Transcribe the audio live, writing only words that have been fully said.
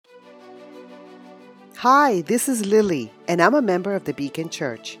Hi, this is Lily, and I'm a member of the Beacon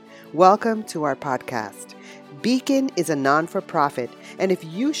Church. Welcome to our podcast. Beacon is a non-for-profit, and if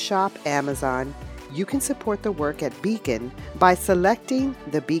you shop Amazon, you can support the work at Beacon by selecting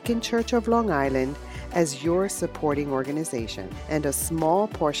the Beacon Church of Long Island as your supporting organization, and a small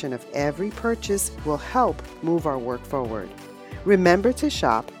portion of every purchase will help move our work forward. Remember to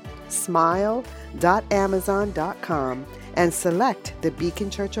shop smile.amazon.com and select the Beacon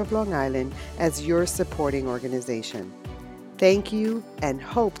Church of Long Island as your supporting organization. Thank you and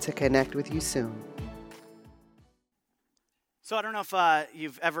hope to connect with you soon. So I don't know if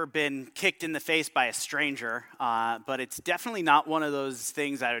you've ever been kicked in the face by a stranger, but it's definitely not one of those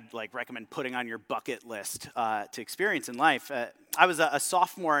things I would recommend putting on your bucket list to experience in life. I was a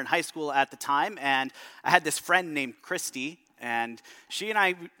sophomore in high school at the time, and I had this friend named Christy, and she and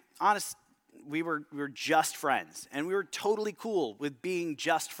I, we were just friends, and we were totally cool with being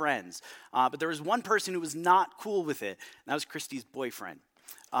just friends. But there was one person who was not cool with it, and that was Christy's boyfriend.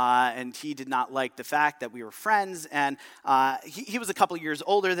 And he did not like the fact that we were friends, and he was a couple years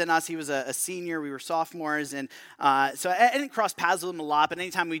older than us. He was a senior, we were sophomores, and so I didn't cross paths with him a lot, but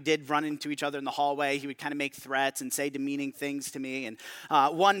anytime we did run into each other in the hallway, he would kind of make threats and say demeaning things to me. And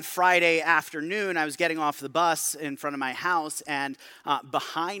one Friday afternoon, I was getting off the bus in front of my house, and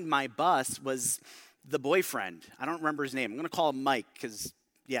behind my bus was the boyfriend. I don't remember his name. I'm going to call him Mike, because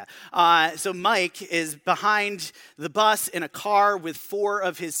so Mike is behind the bus in a car with four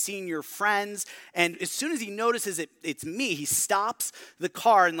of his senior friends, and as soon as he notices it's me, he stops the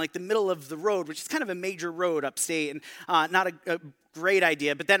car in the middle of the road, which is kind of a major road upstate, and not a great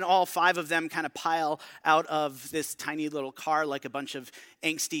idea, but then all five of them kind of pile out of this tiny little car like a bunch of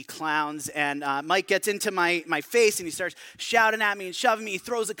angsty clowns, and Mike gets into my face, and he starts shouting at me and shoving me. He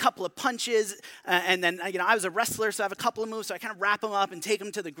throws a couple of punches, and then, I was a wrestler, so I have a couple of moves, so I kind of wrap him up and take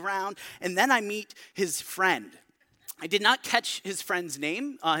him to the ground, and then I meet his friend. I did not catch his friend's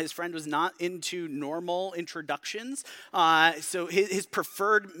name. His friend was not into normal introductions. So his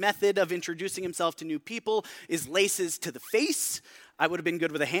preferred method of introducing himself to new people is laces to the face. I would have been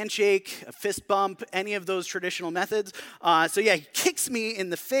good with a handshake, a fist bump, any of those traditional methods. He kicks me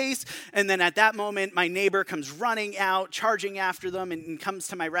in the face, and then at that moment, my neighbor comes running out, charging after them, and comes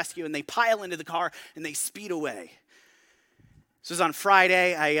to my rescue, and they pile into the car, and they speed away. So it was on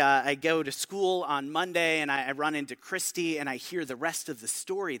Friday. I go to school on Monday, and I run into Christy, and I hear the rest of the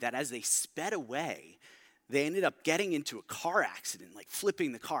story, that as they sped away, they ended up getting into a car accident,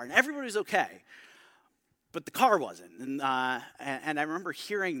 flipping the car, and everybody was okay. But the car wasn't, and I remember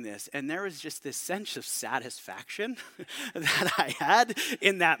hearing this, and there was just this sense of satisfaction that I had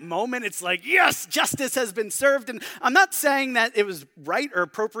in that moment. It's like, yes, justice has been served, and I'm not saying that it was right or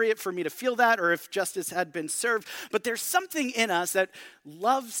appropriate for me to feel that, or if justice had been served, but there's something in us that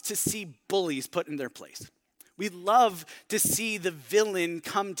loves to see bullies put in their place. We love to see the villain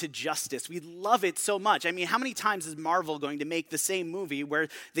come to justice. We love it so much. I mean, how many times is Marvel going to make the same movie where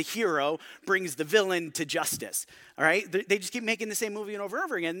the hero brings the villain to justice? All right? They just keep making the same movie over and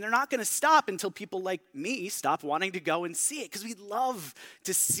over again. And they're not going to stop until people like me stop wanting to go and see it, because we love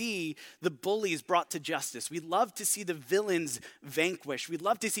to see the bullies brought to justice. We love to see the villains vanquished. We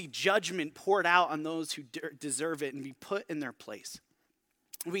love to see judgment poured out on those who deserve it and be put in their place.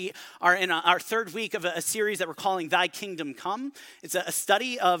 We are in our third week of a series that we're calling Thy Kingdom Come. It's a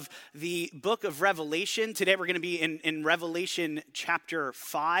study of the book of Revelation. Today we're going to be in Revelation chapter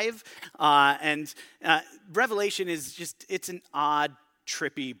 5. Revelation is it's an odd,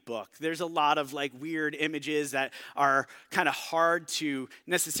 trippy book. There's a lot of weird images that are kind of hard to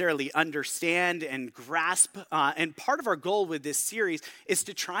necessarily understand and grasp. And part of our goal with this series is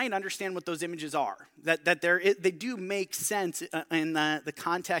to try and understand what those images are. That they do make sense in the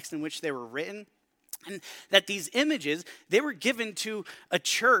context in which they were written. And that these images, they were given to a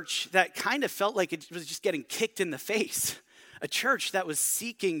church that kind of felt like it was just getting kicked in the face. A church that was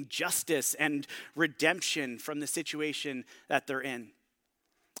seeking justice and redemption from the situation that they're in.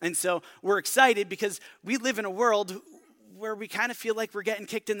 And so we're excited because we live in a world where we kind of feel like we're getting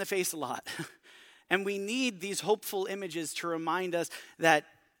kicked in the face a lot. And we need these hopeful images to remind us that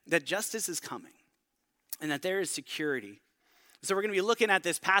justice is coming and that there is security. So we're going to be looking at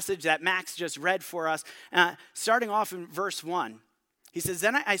this passage that Max just read for us, starting off in verse 1. He says,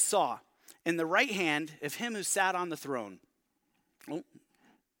 "Then I saw in the right hand of him who sat on the throne." Oh,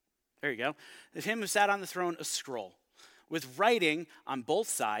 there you go. Of him who sat on the throne, a scroll with writing on both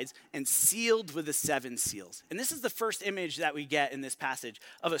sides and sealed with the 7 seals. And this is the first image that we get in this passage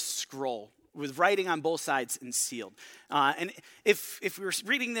of a scroll. with writing on both sides and sealed. And if we were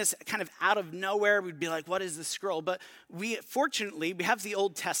reading this kind of out of nowhere, we'd be like, what is the scroll? But fortunately, we have the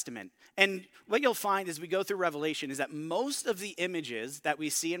Old Testament. And what you'll find as we go through Revelation is that most of the images that we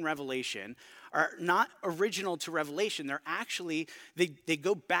see in Revelation are not original to Revelation. They're actually, they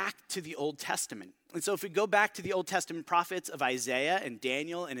go back to the Old Testament. And so if we go back to the Old Testament prophets of Isaiah and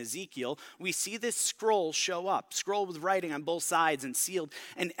Daniel and Ezekiel, we see this scroll show up, scroll with writing on both sides and sealed.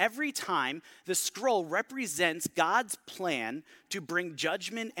 And every time, the scroll represents God's plan to bring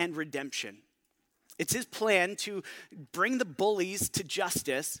judgment and redemption. It's his plan to bring the bullies to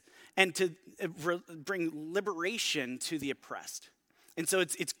justice and to bring liberation to the oppressed. And so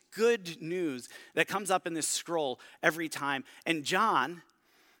it's good news that comes up in this scroll every time. And John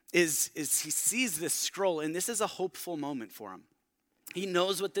he sees this scroll, and this is a hopeful moment for him. He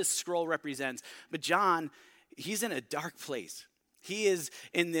knows what this scroll represents, but John, he's in a dark place. He is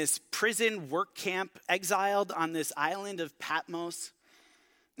in this prison work camp, exiled on this island of Patmos.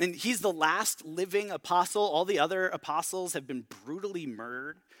 And he's the last living apostle. All the other apostles have been brutally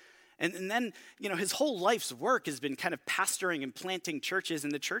murdered. And then, his whole life's work has been kind of pastoring and planting churches,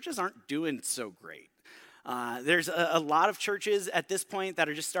 and the churches aren't doing so great. There's a lot of churches at this point that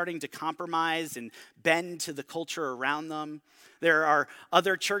are just starting to compromise and bend to the culture around them. There are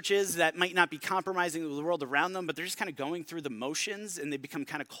other churches that might not be compromising with the world around them, but they're just kind of going through the motions, and they become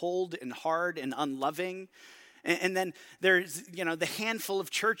kind of cold and hard and unloving. And then there's, the handful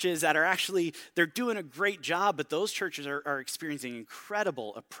of churches that are actually, they're doing a great job, but those churches are experiencing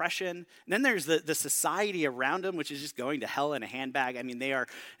incredible oppression. And then there's the society around them, which is just going to hell in a handbag. I mean, they are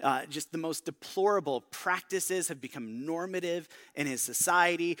just the most deplorable practices have become normative in his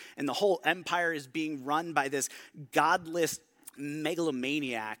society, and the whole empire is being run by this godless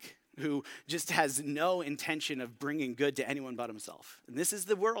megalomaniac who just has no intention of bringing good to anyone but himself. And this is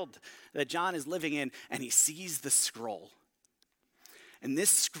the world that John is living in, and he sees the scroll. And this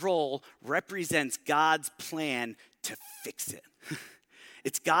scroll represents God's plan to fix it.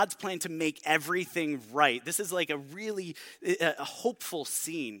 It's God's plan to make everything right. This is like a really hopeful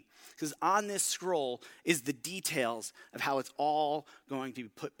scene, because on this scroll is the details of how it's all going to be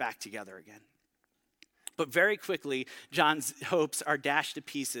put back together again. But very quickly, John's hopes are dashed to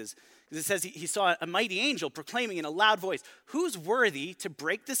pieces. Because it says he saw a mighty angel proclaiming in a loud voice, "Who's worthy to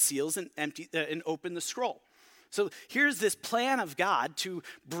break the seals and open the scroll?" So here's this plan of God to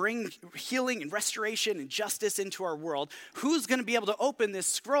bring healing and restoration and justice into our world. Who's going to be able to open this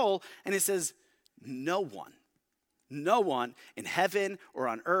scroll? And it says, no one. No one in heaven or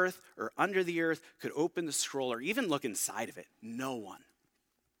on earth or under the earth could open the scroll or even look inside of it. No one.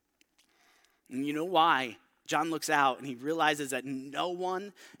 And you know why? John looks out and he realizes that no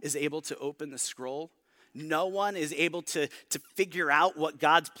one is able to open the scroll. No one is able to figure out what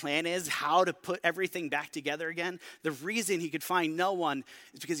God's plan is, how to put everything back together again. The reason he could find no one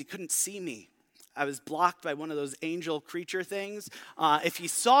is because he couldn't see me. I was blocked by one of those angel creature things. If he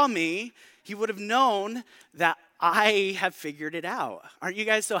saw me, he would have known that I have figured it out. Aren't you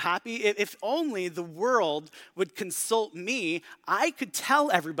guys so happy? If only the world would consult me, I could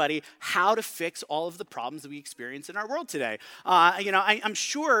tell everybody how to fix all of the problems that we experience in our world today. I'm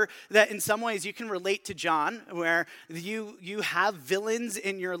sure that in some ways you can relate to John, where you have villains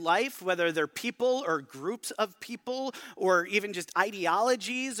in your life, whether they're people or groups of people, or even just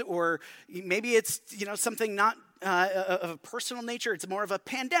ideologies, or maybe it's something not of a personal nature. It's more of a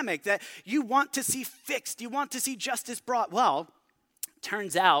pandemic that you want to see fixed. You want to see justice brought. Well,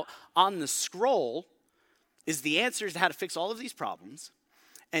 turns out on the scroll is the answers to how to fix all of these problems.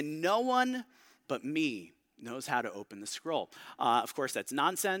 And no one but me knows how to open the scroll. Of course, that's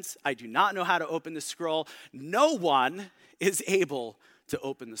nonsense. I do not know how to open the scroll. No one is able to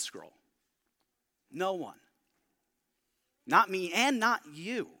open the scroll. No one. Not me and not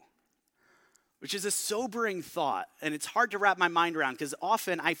you. Which is a sobering thought, and it's hard to wrap my mind around, because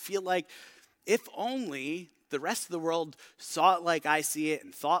often I feel like if only the rest of the world saw it like I see it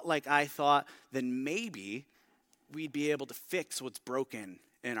and thought like I thought, then maybe we'd be able to fix what's broken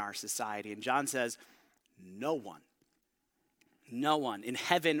in our society. And John says, no one in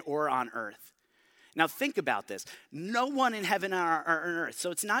heaven or on earth. Now think about this. No one in heaven or on earth.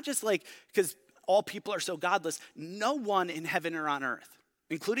 So it's not just like, because all people are so godless, no one in heaven or on earth.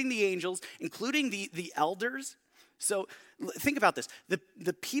 Including the angels, including the elders. So think about this.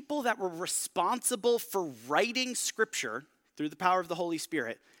 The people that were responsible for writing Scripture through the power of the Holy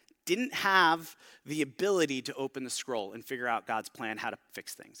Spirit didn't have the ability to open the scroll and figure out God's plan, how to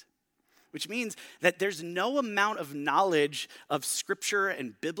fix things. which means that there's no amount of knowledge of scripture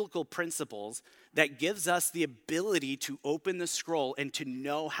and biblical principles that gives us the ability to open the scroll and to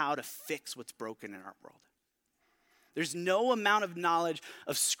know how to fix what's broken in our world. There's no amount of knowledge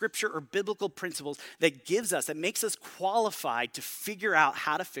of scripture or biblical principles that makes us qualified to figure out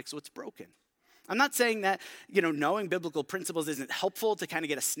how to fix what's broken. I'm not saying that, knowing biblical principles isn't helpful to kind of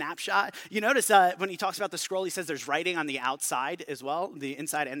get a snapshot. You notice when he talks about the scroll, he says there's writing on the outside as well, the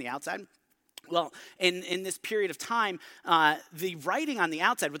inside and the outside. Well, in this period of time, the writing on the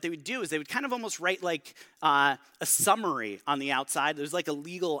outside, what they would do is they would kind of almost write like a summary on the outside. There's like a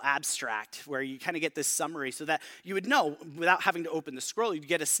legal abstract where you kind of get this summary so that you would know without having to open the scroll, you'd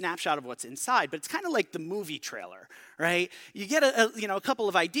get a snapshot of what's inside. But it's kind of like the movie trailer, right? You get a couple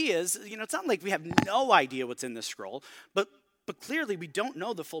of ideas. It's not like we have no idea what's in the scroll, but clearly we don't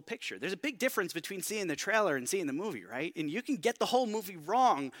know the full picture. There's a big difference between seeing the trailer and seeing the movie, right? And you can get the whole movie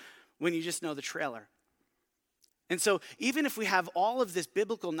wrong when you just know the trailer. And so even if we have all of this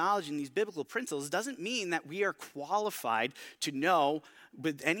biblical knowledge and these biblical principles, it doesn't mean that we are qualified to know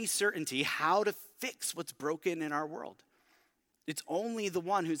with any certainty how to fix what's broken in our world. It's only the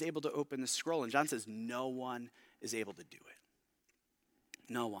one who's able to open the scroll. And John says no one is able to do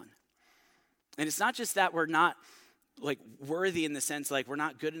it. No one. And it's not just that we're not like worthy in the sense like we're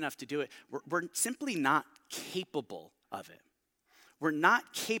not good enough to do it. We're simply not capable of it. We're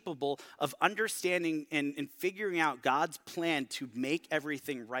not capable of understanding and figuring out God's plan to make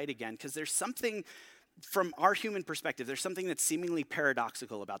everything right again, because there's something, from our human perspective, there's something that's seemingly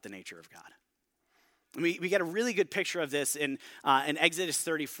paradoxical about the nature of God. We get a really good picture of this in Exodus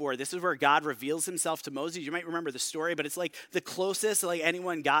 34. This is where God reveals himself to Moses. You might remember the story, but it's like the closest like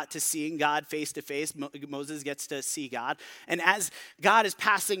anyone got to seeing God face to face. Moses gets to see God. And as God is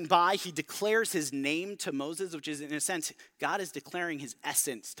passing by, he declares his name to Moses, which is in a sense, God is declaring his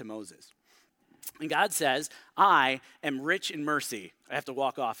essence to Moses. And God says, I am rich in mercy. I have to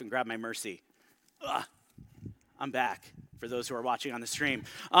walk off and grab my mercy. I'm back for those who are watching on the stream.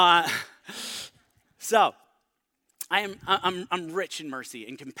 So, I'm rich in mercy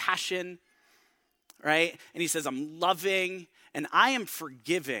and compassion, right? And he says, I'm loving and I am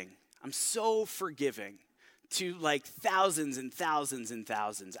forgiving. I'm so forgiving to like thousands and thousands and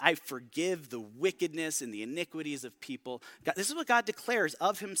thousands. I forgive the wickedness and the iniquities of people. God, this is what God declares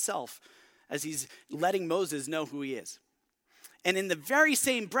of himself as he's letting Moses know who he is. And in the very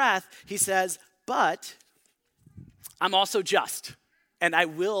same breath, he says, but I'm also just and I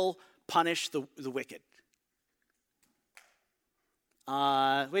will punish the wicked.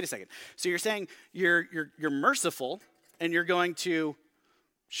 Wait a second. So you're saying you're merciful and you're going to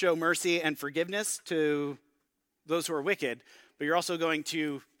show mercy and forgiveness to those who are wicked, but you're also going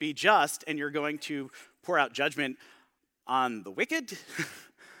to be just and you're going to pour out judgment on the wicked?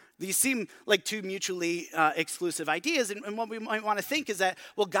 These seem like two mutually exclusive ideas, and what we might want to think is that,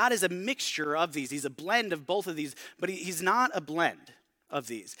 well, God is a mixture of these. He's a blend of both of these, but he's not a blend of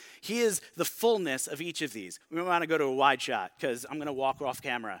these. He is the fullness of each of these. We want to go to a wide shot because I'm going to walk off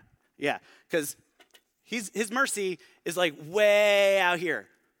camera. Yeah, because his mercy is like way out here.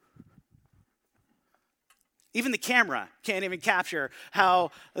 Even the camera can't even capture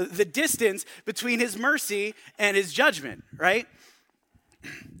how the distance between his mercy and his judgment, right?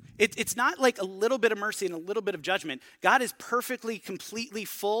 It's not like a little bit of mercy and a little bit of judgment. God is perfectly, completely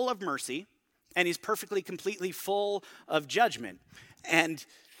full of mercy, and he's perfectly, completely full of judgment. And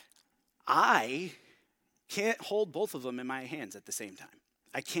I can't hold both of them in my hands at the same time.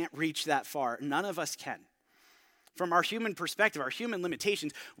 I can't reach that far. None of us can. From our human perspective, our human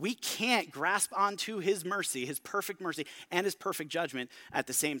limitations, we can't grasp onto his mercy, his perfect mercy, and his perfect judgment at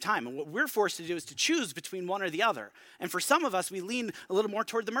the same time. And what we're forced to do is to choose between one or the other. And for some of us, we lean a little more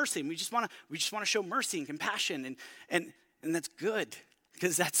toward the mercy. And we just want to show mercy and compassion, and that's good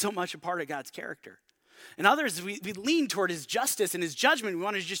because that's so much a part of God's character. And others, we lean toward his justice and his judgment. We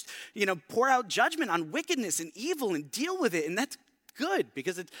want to just, pour out judgment on wickedness and evil and deal with it. And that's good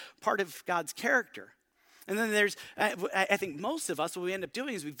because it's part of God's character. And then there's, I think most of us, what we end up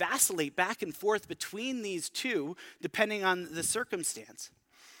doing is we vacillate back and forth between these two, depending on the circumstance.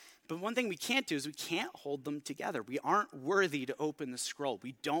 But one thing we can't do is we can't hold them together. We aren't worthy to open the scroll.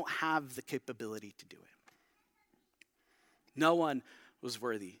 We don't have the capability to do it. No one was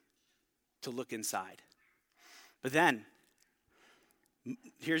worthy to look inside. But then,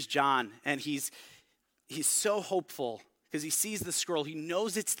 here's John, and he's so hopeful because he sees the scroll. He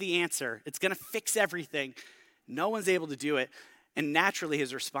knows it's the answer. It's going to fix everything. No one's able to do it. And naturally,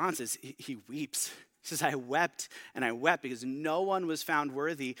 his response is he weeps. He says, I wept because no one was found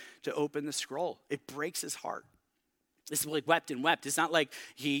worthy to open the scroll. It breaks his heart. This is like wept and wept. It's not like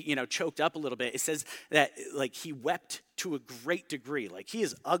he, choked up a little bit. It says that like he wept to a great degree. Like he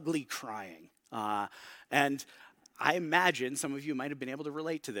is ugly crying. And I imagine some of you might have been able to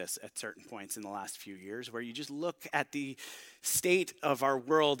relate to this at certain points in the last few years, where you just look at the state of our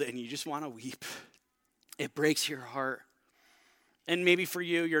world and you just want to weep. It breaks your heart. And maybe for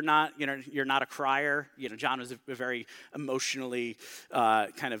you, you're not a crier. John was a very emotionally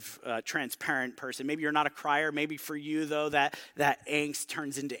transparent person. Maybe you're not a crier. Maybe for you, though, that angst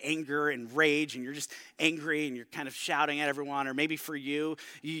turns into anger and rage, and you're just angry and you're kind of shouting at everyone. Or maybe for you,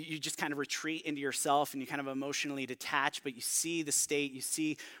 you just kind of retreat into yourself and you kind of emotionally detach, but you see the state, you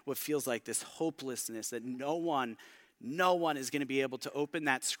see what feels like this hopelessness that no one is going to be able to open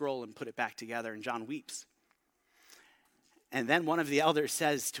that scroll and put it back together. And John weeps. And then one of the elders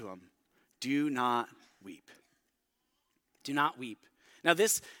says to him, "Do not weep. Do not weep." Now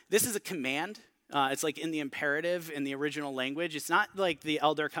this is a command. It's like in the imperative in the original language. It's not like the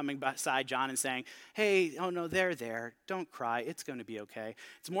elder coming beside John and saying, "Hey, oh no, they're there. Don't cry. It's going to be okay."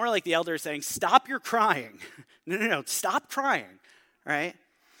 It's more like the elder saying, "Stop your crying." No, stop crying, right?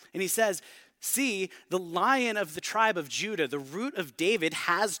 And he says, "See, the Lion of the tribe of Judah, the Root of David,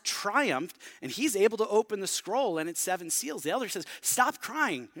 has triumphed, and he's able to open the scroll and its 7 seals." The elder says, "Stop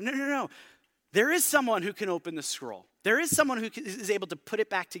crying. No. There is someone who can open the scroll. There is someone who is able to put it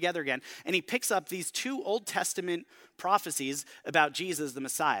back together again." And he picks up these 2 Old Testament prophecies about Jesus, the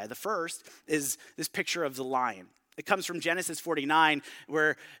Messiah. The first is this picture of the lion. It comes from Genesis 49,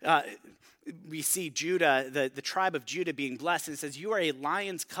 where we see Judah, the tribe of Judah, being blessed. And it says, "You are a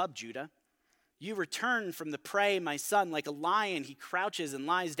lion's cub, Judah. You return from the prey, my son, like a lion. He crouches and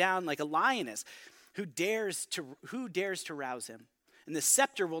lies down like a lioness. Who dares to rouse him? And the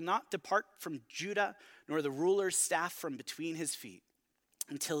scepter will not depart from Judah, nor the ruler's staff from between his feet,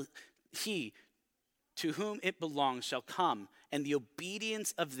 until he to whom it belongs shall come, and the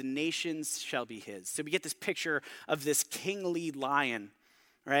obedience of the nations shall be his." So we get this picture of this kingly lion,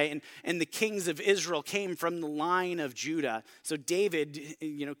 right? And the kings of Israel came from the line of Judah. So David,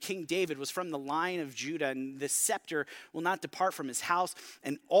 King David was from the line of Judah, and the scepter will not depart from his house,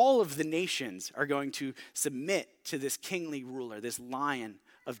 and all of the nations are going to submit to this kingly ruler, this Lion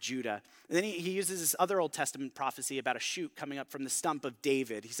of Judah. And then he uses this other Old Testament prophecy about a shoot coming up from the stump of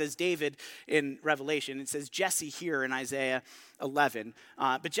David. He says David in Revelation. It says Jesse here in Isaiah 11.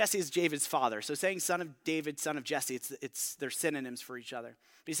 But Jesse is David's father. So saying son of David, son of Jesse, they're synonyms for each other.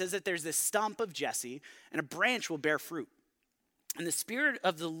 But he says that there's this stump of Jesse, and a branch will bear fruit. And the Spirit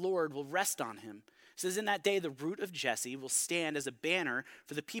of the Lord will rest on him. It says, "In that day, the root of Jesse will stand as a banner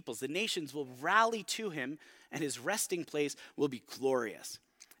for the peoples. The nations will rally to him, and his resting place will be glorious."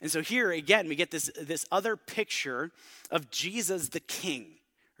 And so here, again, we get this other picture of Jesus the King,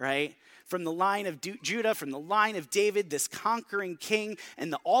 right? From the line of Judah, from the line of David, this conquering king,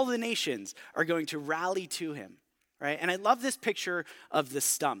 and all the nations are going to rally to him, right? And I love this picture of the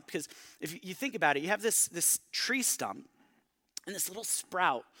stump, because if you think about it, you have this tree stump and this little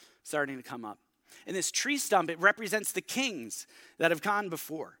sprout starting to come up. And this tree stump, it represents the kings that have gone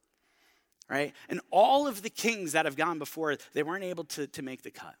before. Right? And all of the kings that have gone before, they weren't able to make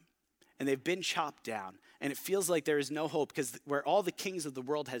the cut. And they've been chopped down. And it feels like there is no hope, because where all the kings of the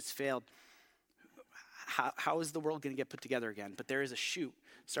world has failed, how is the world going to get put together again? But there is a shoot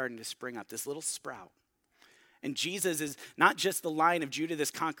starting to spring up, this little sprout. And Jesus is not just the Lion of Judah,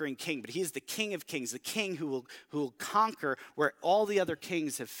 this conquering king, but he is the King of kings, the king who will conquer where all the other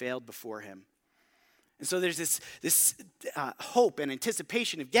kings have failed before him. And so there's this hope and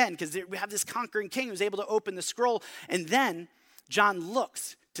anticipation again, because we have this conquering king who's able to open the scroll. And then John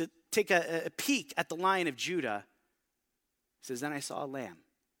looks to take a peek at the Lion of Judah. He says, "Then I saw a lamb,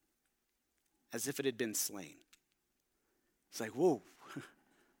 as if it had been slain." It's like, whoa,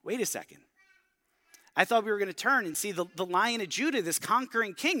 wait a second. I thought we were going to turn and see the Lion of Judah, this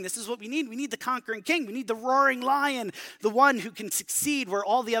conquering king. This is what we need. We need the conquering king. We need the roaring lion, the one who can succeed where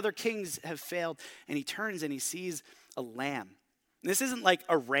all the other kings have failed. And he turns and he sees a lamb. And this isn't like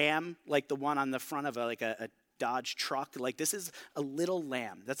a ram, like the one on the front of a Dodge truck. Like, this is a little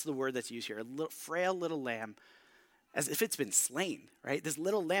lamb. That's the word that's used here. A frail little lamb, as if it's been slain, right? This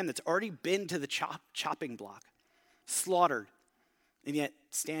little lamb that's already been to the chopping block, slaughtered, and yet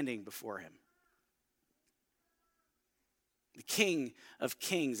standing before him. The King of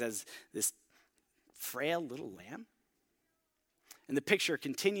Kings as this frail little lamb. And the picture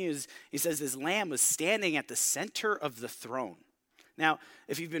continues. He says this lamb was standing at the center of the throne. Now,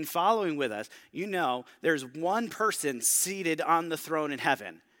 if you've been following with us, you know there's one person seated on the throne in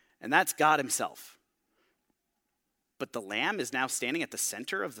heaven, and that's God himself. But the lamb is now standing at the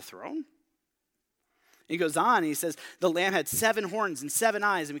center of the throne? He goes on and he says, the lamb had 7 horns and 7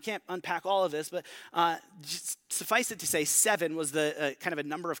 eyes. And we can't unpack all of this, but just suffice it to say 7 was the kind of a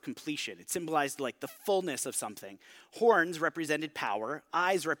number of completion. It symbolized like the fullness of something. Horns represented power.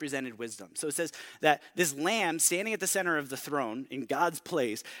 Eyes represented wisdom. So it says that this lamb standing at the center of the throne in God's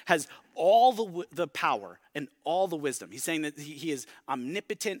place has all the power and all the wisdom. He's saying that he is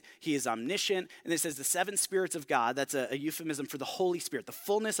omnipotent, he is omniscient. And it says the 7 spirits of God, that's a euphemism for the Holy Spirit, the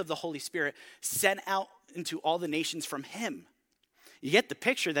fullness of the Holy Spirit sent out into all the nations from him. You get the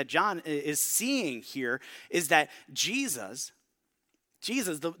picture that John is seeing here is that Jesus,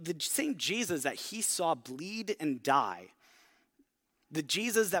 the same Jesus that he saw bleed and die, the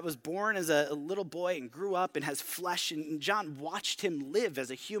Jesus that was born as a little boy and grew up and has flesh, and John watched him live as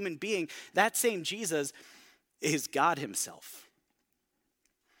a human being, that same Jesus is God himself.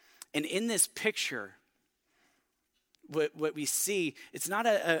 And in this picture, what we see, it's not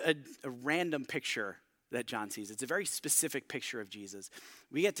a random picture that John sees. It's a very specific picture of Jesus.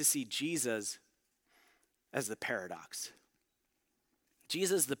 We get to see Jesus as the paradox.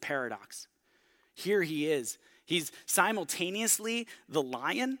 Jesus, the paradox. Here he is. He's simultaneously the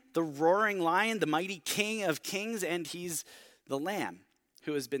lion, the roaring lion, the mighty king of kings, and he's the lamb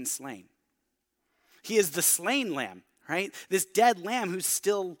who has been slain. He is the slain lamb, right? This dead lamb who's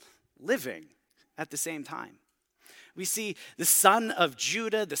still living at the same time. We see the son of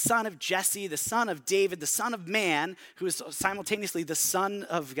Judah, the son of Jesse, the son of David, the son of man, who is simultaneously the son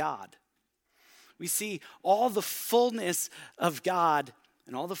of God. We see all the fullness of God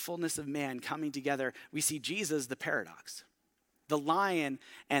and all the fullness of man coming together. We see Jesus, the paradox, the lion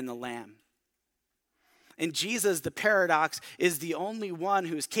and the lamb. And Jesus, the paradox, is the only one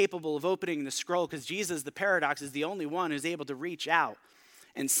who is capable of opening the scroll, because Jesus, the paradox, is the only one who's able to reach out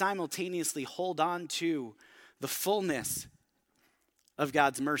and simultaneously hold on to the fullness of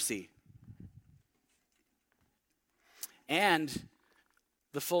God's mercy and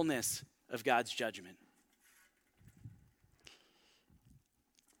the fullness of God's judgment.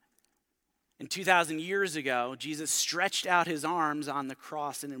 And 2,000 years ago, Jesus stretched out his arms on the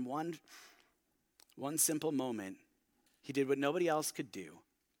cross, and in one simple moment, he did what nobody else could do.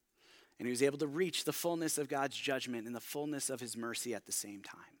 And he was able to reach the fullness of God's judgment and the fullness of his mercy at the same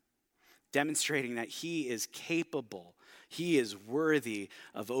time, demonstrating that he is capable, he is worthy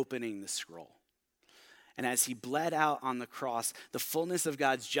of opening the scroll. And as he bled out on the cross, the fullness of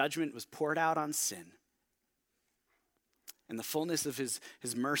God's judgment was poured out on sin. And the fullness of his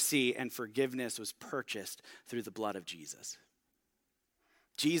mercy and forgiveness was purchased through the blood of Jesus.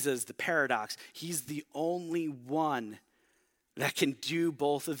 Jesus, the paradox, he's the only one that can do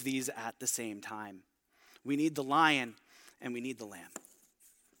both of these at the same time. We need the lion and we need the lamb.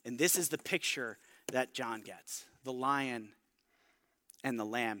 And this is the picture that John gets, the lion and the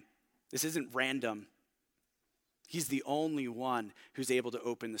lamb. This isn't random. He's the only one who's able to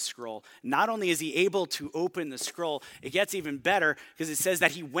open the scroll. Not only is he able to open the scroll, it gets even better because it says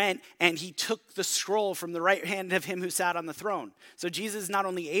that he went and he took the scroll from the right hand of him who sat on the throne. So Jesus is not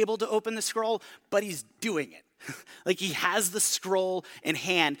only able to open the scroll, but he's doing it. Like he has the scroll in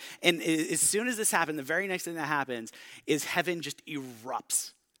hand. And as soon as this happened, the very next thing that happens is heaven just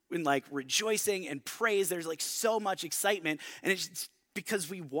erupts in like rejoicing and praise. There's like so much excitement, and it's because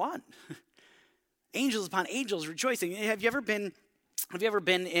we won. Angels upon angels rejoicing. Have you ever been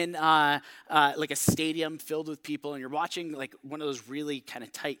in like a stadium filled with people, and you're watching like one of those really kind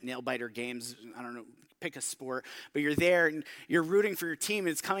of tight nail biter games? I don't know, pick a sport, but you're there and you're rooting for your team,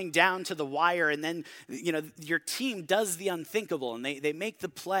 and it's coming down to the wire, and then your team does the unthinkable, and they make the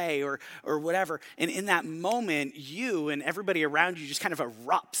play or whatever, and in that moment, you and everybody around you just kind of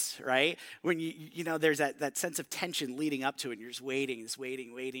erupts, right? When there's that sense of tension leading up to it, and you're just waiting.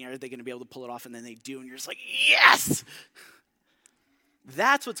 Are they going to be able to pull it off? And then they do, and you're just like, yes!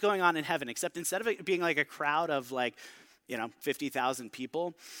 That's what's going on in heaven, except instead of it being like a crowd of 50,000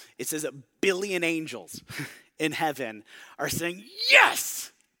 people, it says 1 billion angels in heaven are saying,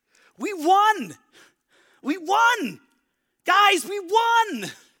 yes, we won. We won. Guys, we won.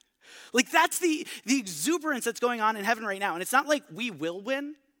 Like that's the exuberance that's going on in heaven right now. And it's not like we will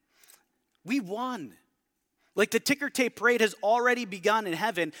win. We won. Like the ticker tape parade has already begun in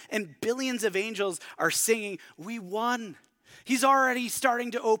heaven, and billions of angels are singing, we won. He's already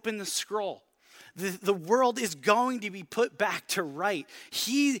starting to open the scroll. The world is going to be put back to right.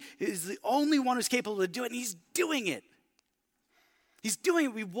 He is the only one who's capable of doing it, and he's doing it. He's doing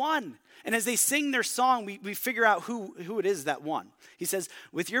it. We won. And as they sing their song, we figure out who it is that won. He says,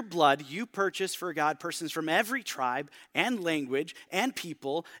 with your blood, you purchased for God persons from every tribe and language and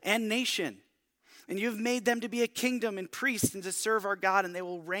people and nation. And you have made them to be a kingdom and priests and to serve our God, and they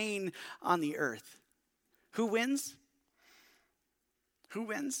will reign on the earth. Who wins? Who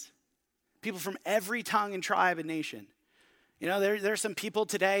wins? People from every tongue and tribe and nation. You know, there's some people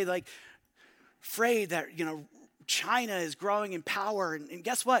today like afraid that, China is growing in power. And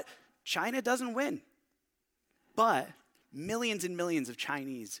guess what? China doesn't win. But millions and millions of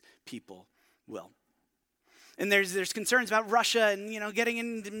Chinese people will. And there's concerns about Russia and, getting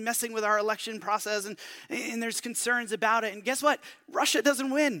into messing with our election process. And there's concerns about it. And guess what? Russia doesn't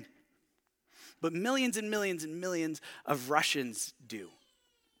win. But millions and millions and millions of Russians do.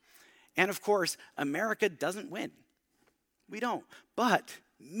 And of course, America doesn't win. We don't. But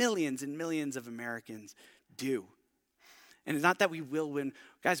millions and millions of Americans do. And it's not that we will win.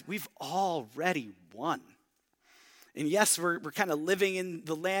 Guys, we've already won. And yes, we're kind of living in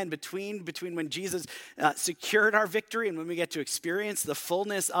the land between when Jesus secured our victory and when we get to experience the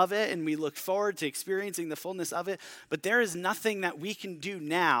fullness of it, and we look forward to experiencing the fullness of it. But there is nothing that we can do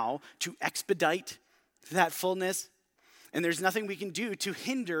now to expedite that fullness. And there's nothing we can do to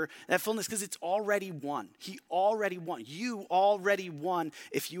hinder that fullness because it's already won. He already won. You already won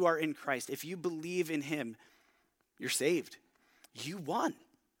if you are in Christ. If you believe in him, you're saved. You won.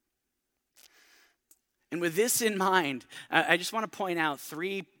 And with this in mind, I just want to point out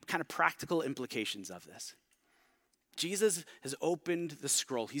three kind of practical implications of this. Jesus has opened the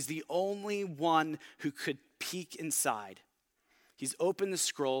scroll. He's the only one who could peek inside. He's opened the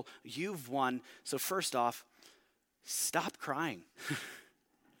scroll. You've won. So first off, stop crying.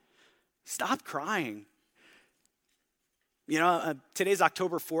 Stop crying. Today's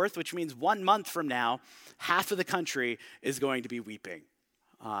October 4th, which means 1 month from now, half of the country is going to be weeping.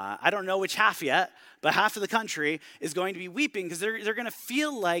 I don't know which half yet, but half of the country is going to be weeping because they're going to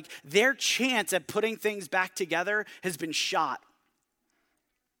feel like their chance at putting things back together has been shot.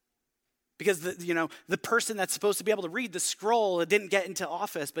 Because the person that's supposed to be able to read the scroll didn't get into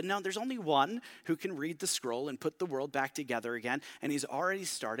office. But no, there's only one who can read the scroll and put the world back together again. And he's already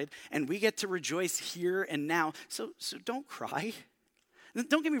started. And we get to rejoice here and now. So don't cry.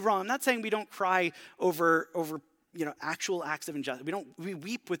 Don't get me wrong. I'm not saying we don't cry over actual acts of injustice. We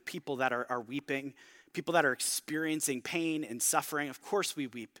weep with people that are weeping, people that are experiencing pain and suffering. Of course we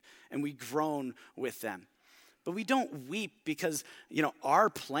weep and we groan with them. But we don't weep because,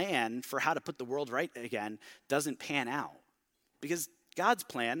 our plan for how to put the world right again doesn't pan out. Because God's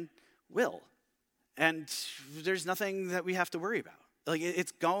plan will. And there's nothing that we have to worry about. Like,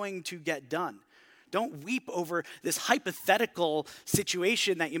 it's going to get done. Don't weep over this hypothetical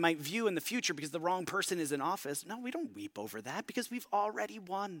situation that you might view in the future because the wrong person is in office. No, we don't weep over that because we've already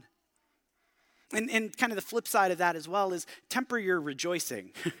won. And kind of the flip side of that as well is temper your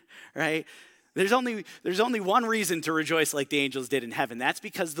rejoicing, right? There's only one reason to rejoice like the angels did in heaven. That's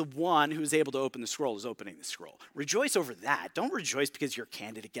because the one who's able to open the scroll is opening the scroll. Rejoice over that. Don't rejoice because your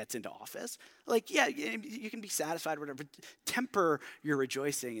candidate gets into office. Like, yeah, you can be satisfied or whatever, but temper your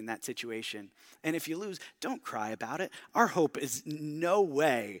rejoicing in that situation. And if you lose, don't cry about it. Our hope is no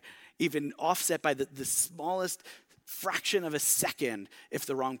way even offset by the smallest fraction of a second if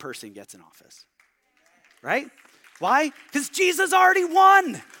the wrong person gets in office. Right? Why? Because Jesus already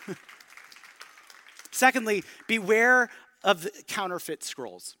won. Secondly, beware of the counterfeit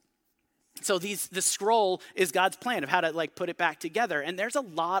scrolls. So the scroll is God's plan of how to put it back together. And there's a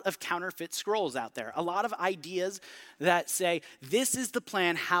lot of counterfeit scrolls out there. A lot of ideas that say, this is the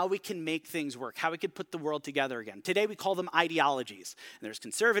plan, how we can make things work, how we can put the world together again. Today we call them ideologies. And there's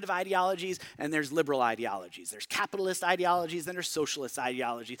conservative ideologies and there's liberal ideologies. There's capitalist ideologies and there's socialist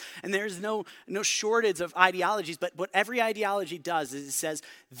ideologies. And there's no shortage of ideologies. But what every ideology does is it says,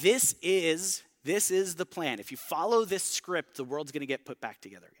 this is the plan. If you follow this script, the world's going to get put back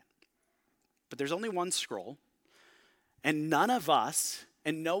together again. But there's only one scroll, and none of us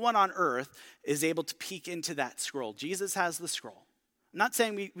and no one on earth is able to peek into that scroll. Jesus has the scroll. I'm not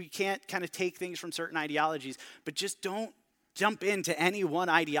saying we can't kind of take things from certain ideologies, but just don't jump into any one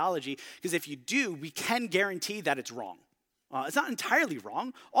ideology, because if you do, we can guarantee that it's wrong. It's not entirely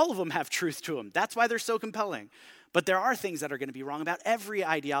wrong. All of them have truth to them. That's why they're so compelling. But there are things that are going to be wrong about every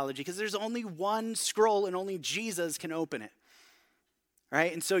ideology because there's only one scroll and only Jesus can open it.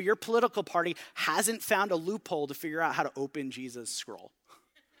 Right? And so your political party hasn't found a loophole to figure out how to open Jesus' scroll.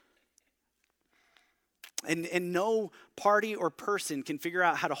 And no party or person can figure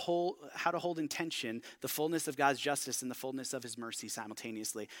out how to hold in tension the fullness of God's justice and the fullness of his mercy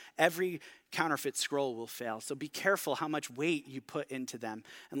simultaneously. Every counterfeit scroll will fail. So be careful how much weight you put into them.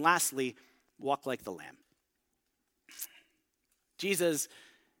 And lastly, walk like the Lamb. Jesus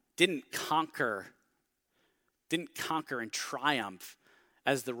didn't conquer and triumph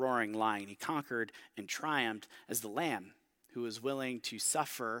as the roaring lion. He conquered and triumphed as the Lamb who was willing to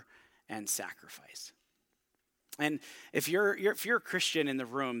suffer and sacrifice. And if you're a Christian in the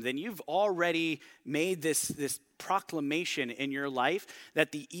room, then you've already made this proclamation in your life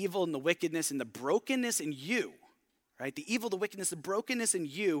that the evil and the wickedness and the brokenness in you, right? The evil, the wickedness, the brokenness in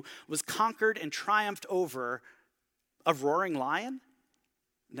you was conquered and triumphed over a roaring lion?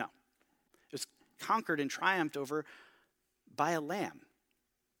 No. It was conquered and triumphed over by a lamb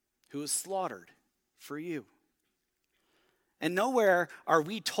who was slaughtered for you. And nowhere are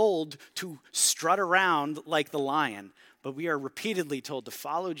we told to strut around like the lion, but we are repeatedly told to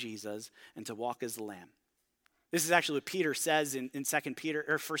follow Jesus and to walk as the lamb. This is actually what Peter says in 2 Peter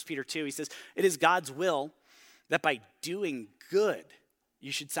or 1 Peter 2. He says, "It is God's will that by doing good,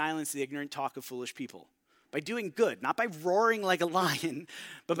 you should silence the ignorant talk of foolish people." By doing good, not by roaring like a lion,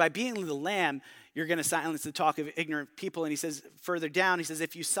 but by being the lamb, you're going to silence the talk of ignorant people. And he says further down, he says,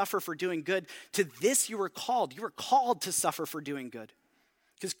 if you suffer for doing good, to this you were called. You were called to suffer for doing good.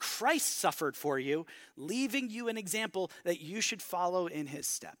 Because Christ suffered for you, leaving you an example that you should follow in his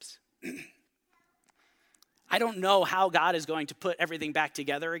steps. I don't know how God is going to put everything back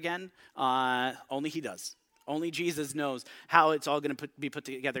together again. Only he does. Only Jesus knows how it's all going to be put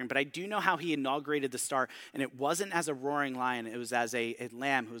together. But I do know how he inaugurated the start. And it wasn't as a roaring lion. It was as a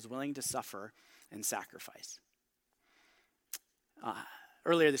lamb who was willing to suffer and sacrifice.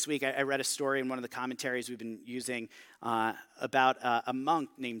 Earlier this week, I read a story in one of the commentaries we've been using about a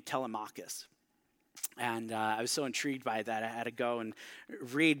monk named Telemachus. And I was so intrigued by that, I had to go and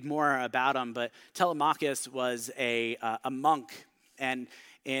read more about him. But Telemachus was a monk, and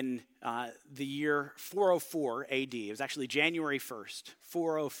in the year 404 AD, it was actually January 1st,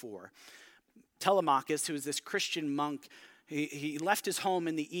 404, Telemachus, who was this Christian monk, he left his home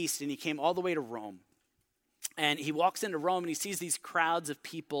in the east and he came all the way to Rome. And he walks into Rome and he sees these crowds of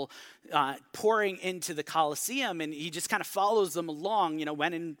people pouring into the Colosseum, and he just kind of follows them along,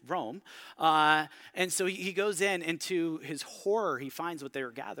 when in Rome. And so he goes in, and to his horror, he finds what they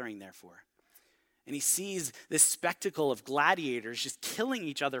were gathering there for. And he sees this spectacle of gladiators just killing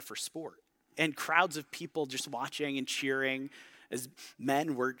each other for sport, and crowds of people just watching and cheering as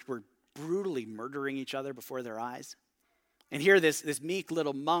men were brutally murdering each other before their eyes. And here this meek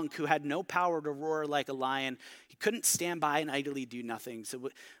little monk who had no power to roar like a lion, he couldn't stand by and idly do nothing.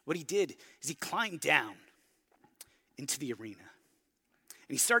 So what he did is he climbed down into the arena.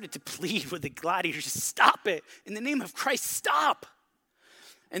 And he started to plead with the gladiators, stop it. In the name of Christ, stop.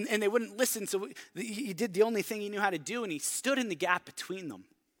 And they wouldn't listen, so he did the only thing he knew how to do, and he stood in the gap between them,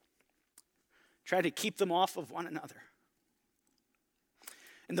 tried to keep them off of one another.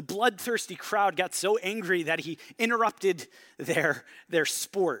 And the bloodthirsty crowd got so angry that he interrupted their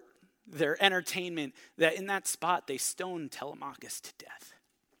sport, their entertainment, that in that spot they stoned Telemachus to death.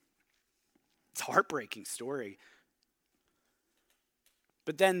 It's a heartbreaking story.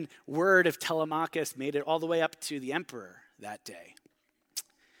 But then word of Telemachus made it all the way up to the emperor that day.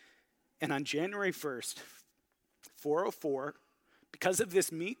 And on January 1st, 404, because of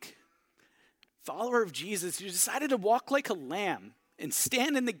this meek follower of Jesus who decided to walk like a lamb and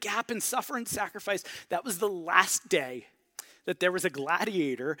stand in the gap and suffer and sacrifice, that was the last day that there was a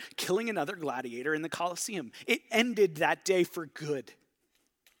gladiator killing another gladiator in the Colosseum. It ended that day for good.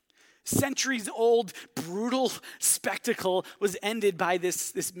 Centuries-old, brutal spectacle was ended by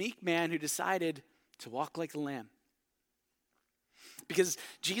this meek man who decided to walk like a lamb. Because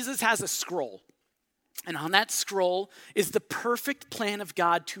Jesus has a scroll, and on that scroll is the perfect plan of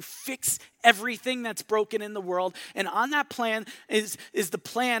God to fix everything that's broken in the world. And on that plan is the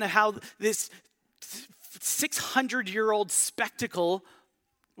plan of how this 600-year-old spectacle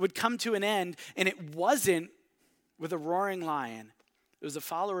would come to an end. And it wasn't with a roaring lion. It was a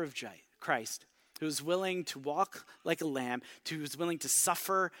follower of Christ who was willing to walk like a lamb, who was willing to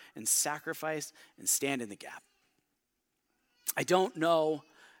suffer and sacrifice and stand in the gap. I don't know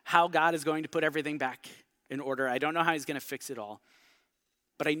how God is going to put everything back in order. I don't know how he's going to fix it all.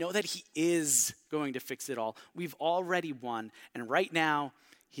 But I know that he is going to fix it all. We've already won. And right now,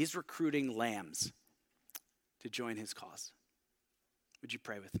 he's recruiting lambs to join his cause. Would you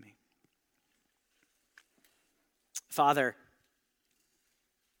pray with me? Father,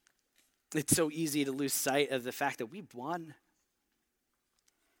 it's so easy to lose sight of the fact that we've won.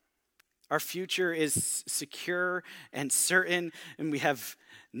 Our future is secure and certain, and we have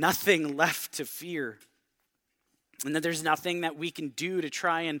nothing left to fear. And that there's nothing that we can do to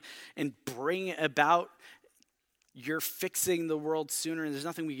try and bring about your fixing the world sooner. And there's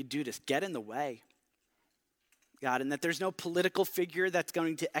nothing we can do to get in the way, God. And that there's no political figure that's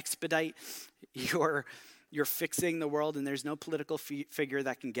going to expedite your fixing the world. And there's no political figure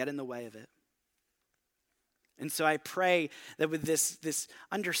that can get in the way of it. And so I pray that with this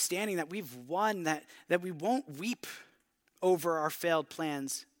understanding that we've won, that we won't weep over our failed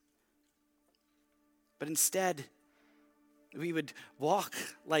plans, but instead we would walk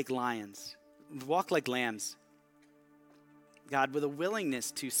like lions, walk like lambs. God, with a willingness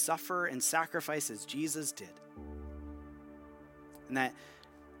to suffer and sacrifice as Jesus did. And that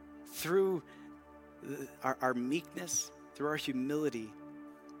through our meekness, through our humility,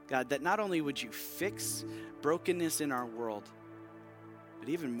 God, that not only would you fix brokenness in our world, but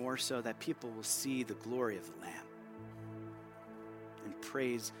even more so that people will see the glory of the Lamb and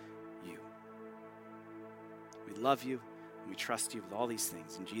praise you. We love you and we trust you with all these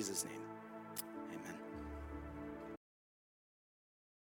things. In Jesus' name.